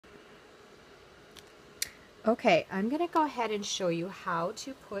Okay, I'm going to go ahead and show you how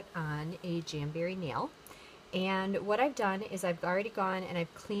to put on a Jamberry nail. And what I've done is I've already gone and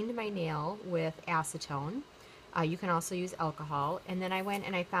I've cleaned my nail with acetone. You can also use alcohol. And then I went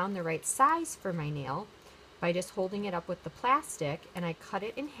and I found the right size for my nail by just holding it up with the plastic, and I cut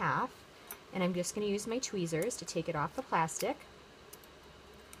it in half. And I'm just going to use my tweezers to take it off the plastic.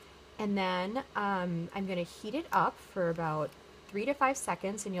 And then I'm going to heat it up for about 3 to 5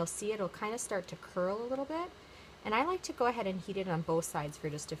 seconds, and you'll see it'll kind of start to curl a little bit. And I like to go ahead and heat it on both sides for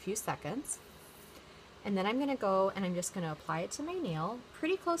just a few seconds. And then I'm going to go and I'm just going to apply it to my nail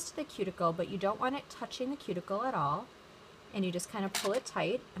pretty close to the cuticle, but you don't want it touching the cuticle at all. And you just kind of pull it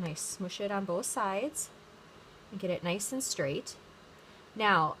tight, and I smush it on both sides and get it nice and straight.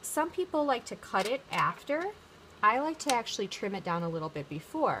 Now, some people like to cut it after. I like to actually trim it down a little bit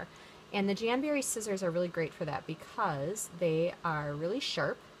before. And the Jamberry scissors are really great for that because they are really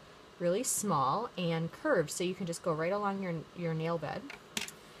sharp, really small, and curved, so you can just go right along your nail bed.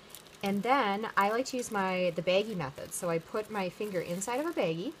 And then I like to use the Baggie method. So I put my finger inside of a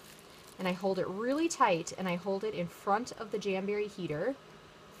baggie, and I hold it really tight, and I hold it in front of the Jamberry heater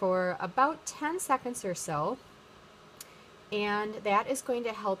for about 10 seconds or so. And that is going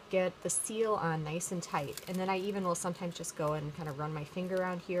to help get the seal on nice and tight. And then I even will sometimes just go and kind of run my finger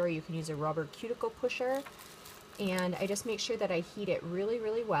around here, or you can use a rubber cuticle pusher. And I just make sure that I heat it really,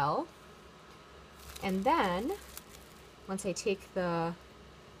 really well. And then, once I take the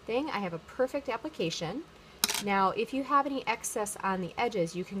thing, I have a perfect application. Now, if you have any excess on the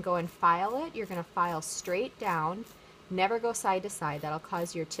edges, you can go and file it. You're going to file straight down, never go side to side. That'll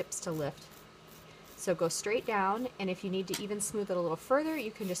cause your tips to lift. So go straight down, and if you need to even smooth it a little further,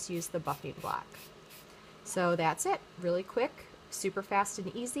 you can just use the buffing block. So that's it. Really quick, super fast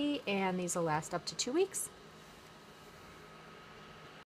and easy, and these will last up to 2 weeks.